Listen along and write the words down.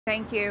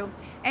Thank you.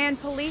 And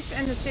police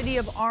in the city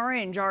of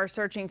Orange are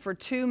searching for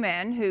two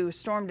men who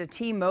stormed a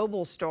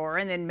T-Mobile store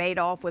and then made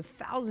off with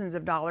thousands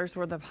of dollars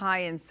worth of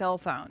high-end cell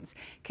phones.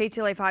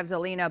 KTLA 5's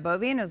Alina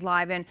Bovian is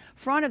live in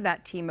front of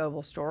that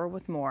T-Mobile store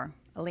with more.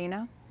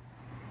 Alina?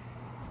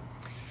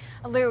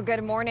 Lou,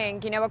 good morning.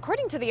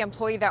 According to the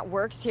employee that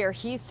works here,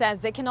 he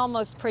says they can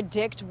almost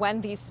predict when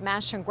these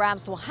smash and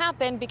grabs will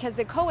happen because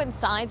it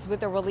coincides with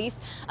the release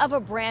of a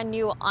brand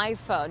new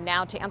iPhone.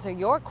 Now, to answer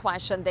your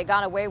question, they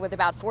got away with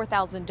about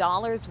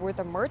 $4,000 worth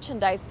of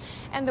merchandise.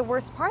 And the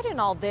worst part in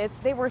all this,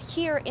 they were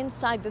here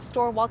inside the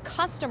store while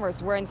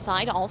customers were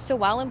inside, also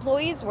while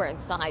employees were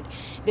inside.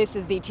 This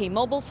is the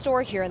T-Mobile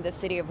store here in the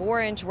city of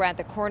Orange. We're at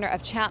the corner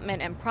of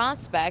Chapman and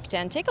Prospect.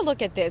 And take a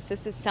look at this.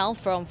 This is cell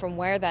phone from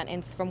when that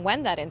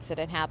incident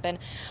happened.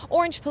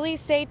 Orange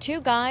police say two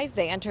guys,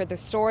 they entered the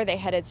store, they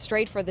headed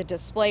straight for the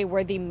display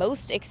where the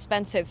most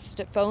expensive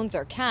phones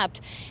are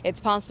kept. It's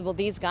possible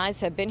these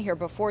guys have been here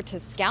before to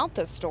scout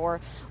the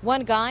store.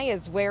 One guy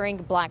is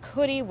wearing a black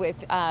hoodie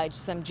with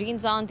some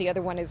jeans on. The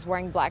other one is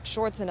wearing black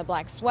shorts and a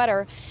black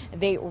sweater.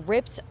 They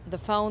ripped the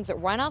phones,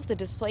 ran off the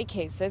display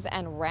cases,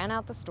 and ran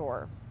out the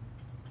store.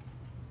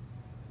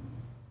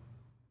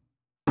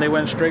 They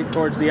went straight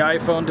towards the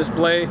iPhone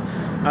display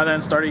and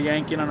then started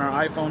yanking on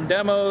our iPhone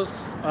demos.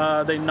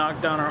 They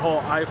knocked down our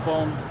whole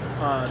iPhone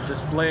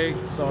display,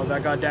 so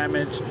that got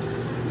damaged.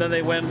 Then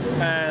they went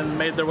and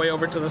made their way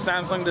over to the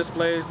Samsung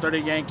display,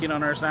 started yanking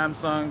on our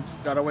Samsungs,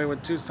 got away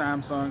with two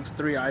Samsungs,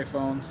 three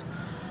iPhones.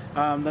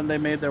 Then they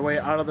made their way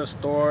out of the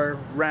store,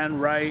 ran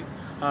right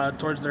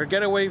towards their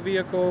getaway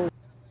vehicle.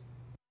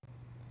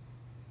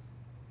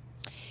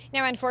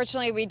 Now,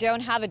 unfortunately, we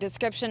don't have a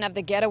description of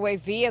the getaway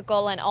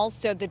vehicle and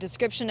also the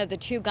description of the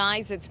two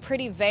guys. It's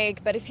pretty vague,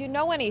 but if you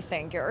know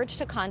anything, you're urged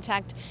to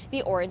contact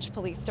the Orange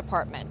Police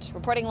Department.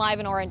 Reporting live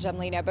in Orange, I'm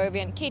Alina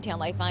Bovian,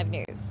 KTLA 5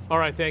 News. All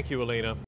right, thank you, Alina.